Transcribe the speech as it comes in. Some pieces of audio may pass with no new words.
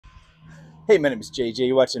Hey, my name is JJ.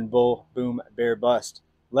 You're watching Bull, Boom, Bear, Bust.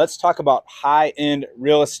 Let's talk about high-end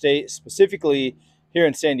real estate, specifically here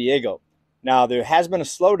in San Diego. Now, there has been a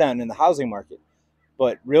slowdown in the housing market,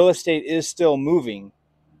 but real estate is still moving.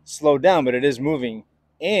 Slowed down, but it is moving.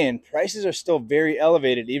 And prices are still very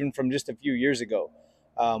elevated, even from just a few years ago.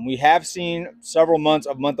 We have seen several months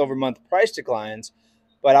of month-over-month price declines,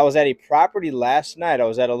 but I was at a property last night. I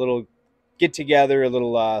was at a little get-together, a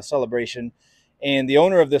little celebration, and the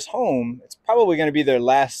owner of this home, it's probably going to be their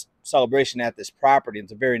last celebration at this property.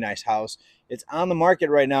 It's a very nice house. It's on the market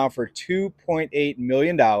right now for $2.8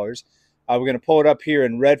 million. We're going to pull it up here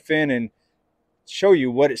in Redfin and show you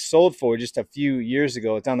what it sold for just a few years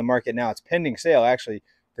ago. It's on the market now. It's pending sale actually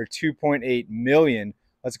for $2.8 million.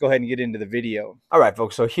 Let's go ahead and get into the video. All right,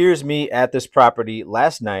 folks. So here's me at this property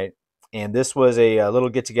last night, and this was a little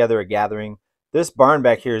get-together, a gathering. This barn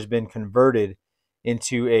back here has been converted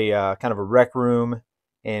into a kind of a rec room,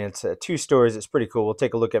 and it's 2 stories. It's pretty cool. We'll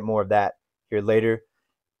take a look at more of that here later.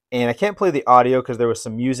 And I can't play the audio because there was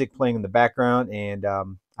some music playing in the background, and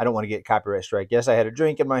I don't want to get copyright strike. Yes, I had a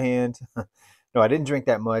drink in my hand. No, I didn't drink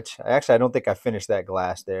that much. Actually, I don't think I finished that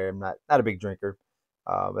glass there. I'm not a big drinker,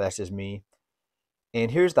 but that's just me.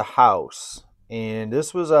 And here's the house. And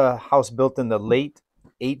this was a house built in the late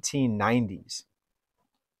 1890s.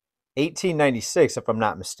 1896, if I'm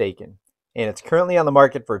not mistaken. And it's currently on the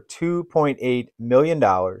market for $2.8 million.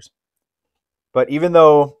 But even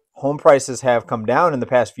though home prices have come down in the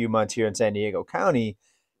past few months here in San Diego County,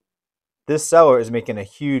 this seller is making a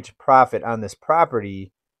huge profit on this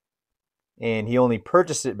property, and he only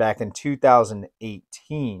purchased it back in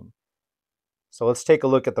 2018. So let's take a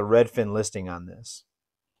look at the Redfin listing on this.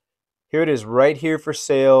 Here it is right here for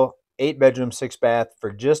sale, 8-bedroom, 6-bath for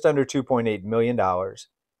just under $2.8 million.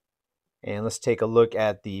 And let's take a look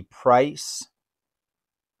at the price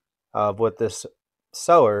of what this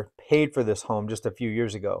seller paid for this home just a few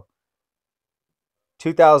years ago.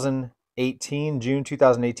 2018, June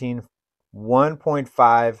 2018,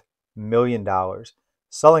 $1.5 million.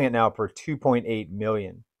 Selling it now for $2.8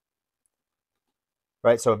 million.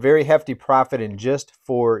 Right, so a very hefty profit in just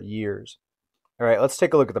 4 years. All right, let's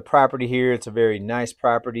take a look at the property here. It's a very nice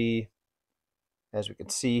property, as we can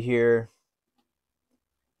see here.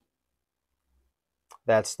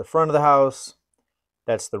 That's the front of the house.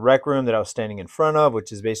 That's the rec room that I was standing in front of,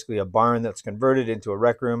 which is basically a barn that's converted into a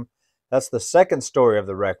rec room. That's the second story of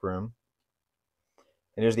the rec room.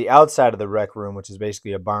 And there's the outside of the rec room, which is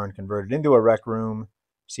basically a barn converted into a rec room.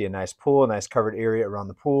 See a nice pool, a nice covered area around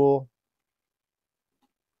the pool.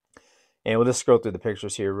 And we'll just scroll through the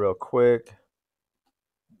pictures here real quick.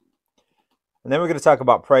 And then we're going to talk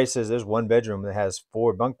about prices. There's one bedroom that has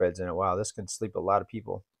 4 bunk beds in it. Wow, this can sleep a lot of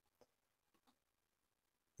people.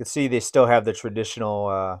 You can see they still have the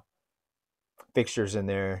traditional fixtures in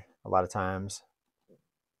there a lot of times.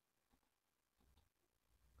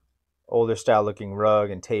 Older style looking rug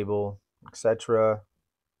and table, etc.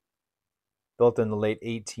 Built in the late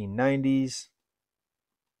 1890s.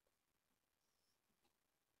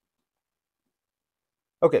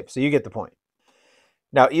 Okay, so you get the point.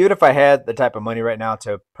 Now, even if I had the type of money right now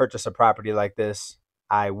to purchase a property like this,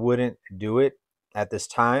 I wouldn't do it at this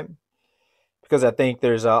time because I think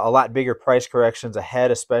there's a lot bigger price corrections ahead,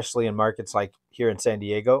 especially in markets like here in San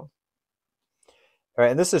Diego. All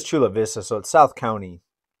right, and this is Chula Vista, so it's South County,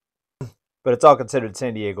 but it's all considered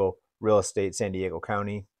San Diego real estate, San Diego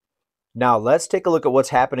County. Now, let's take a look at what's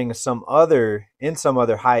happening in some other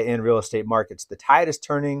high-end real estate markets. The tide is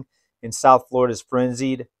turning in South Florida's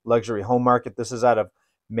frenzied luxury home market. This is out of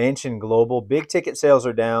Mansion Global. Big ticket sales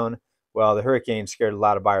are down. Well, the hurricane scared a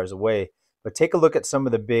lot of buyers away. But take a look at some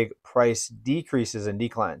of the big price decreases and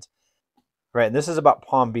declines. Right, and this is about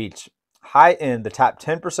Palm Beach. High-end, the top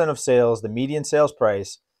 10% of sales, the median sales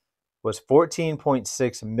price was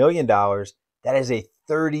 $14.6 million. That is a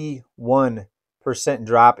 31%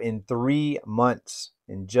 drop in 3 months,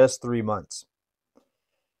 in just 3 months.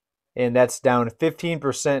 And that's down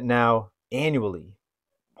 15% now annually,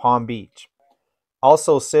 Palm Beach.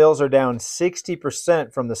 Also, sales are down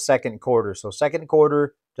 60% from the second quarter. So second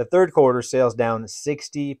quarter to third quarter, sales down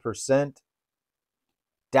 60%.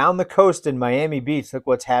 Down the coast in Miami Beach, look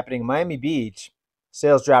what's happening. Miami Beach,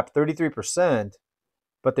 sales dropped 33%,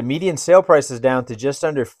 but the median sale price is down to just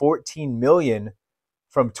under $14 million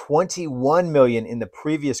from $21 million in the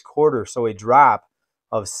previous quarter. So a drop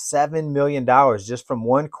of $7 million just from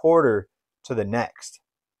one quarter to the next.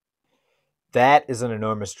 That is an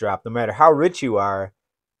enormous drop. No matter how rich you are,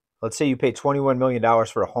 let's say you pay $21 million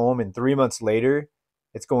for a home and 3 months later,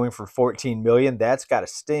 it's going for $14 million. That's got to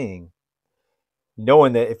sting.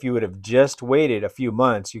 knowing that if you would have just waited a few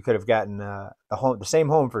months, you could have gotten the same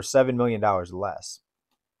home for $7 million less.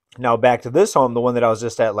 Now back to this home, the one that I was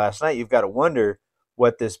just at last night, you've got to wonder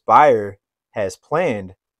what this buyer has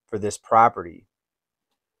planned for this property.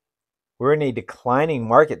 We're in a declining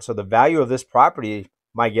market, so the value of this property,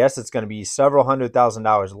 my guess, it's going to be several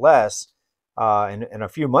 $100,000 less in a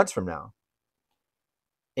few months from now.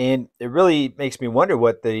 And it really makes me wonder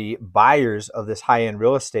what the buyers of this high-end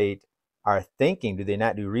real estate are thinking. Do they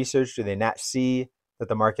not do research? Do they not see that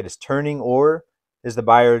the market is turning? Or is the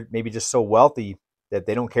buyer maybe just so wealthy that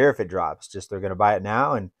they don't care if it drops? Just they're going to buy it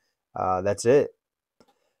now, and that's it.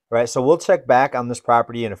 All right, so we'll check back on this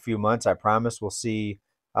property in a few months. I promise we'll see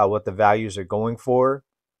what the values are going for.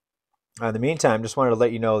 In the meantime, just wanted to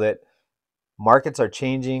let you know that markets are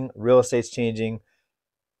changing, real estate's changing,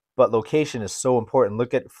 but location is so important.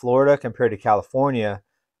 Look at Florida compared to California.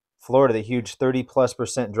 Florida, the huge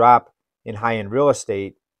 30+% drop in high-end real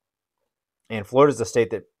estate. And Florida is the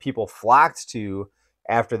state that people flocked to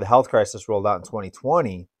after the health crisis rolled out in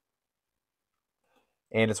 2020.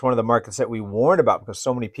 And it's one of the markets that we warned about, because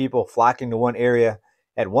so many people flocking to one area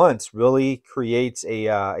at once really creates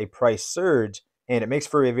a price surge, and it makes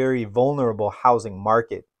for a very vulnerable housing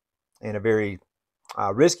market and a very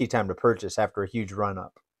risky time to purchase after a huge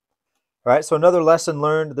run-up. All right, so another lesson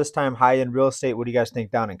learned, this time high-end real estate. What do you guys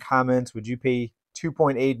think down in comments? Would you pay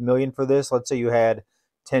 $2.8 million for this? Let's say you had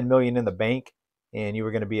 $10 million in the bank and you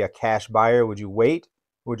were going to be a cash buyer. Would you wait?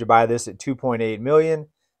 Would you buy this at $2.8 million?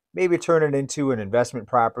 Maybe turn it into an investment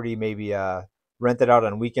property, maybe rent it out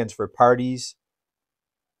on weekends for parties,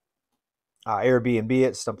 Airbnb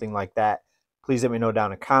it, something like that. Please let me know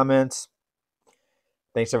down in comments.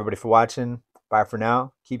 Thanks everybody for watching. Bye for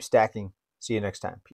now. Keep stacking. See you next time.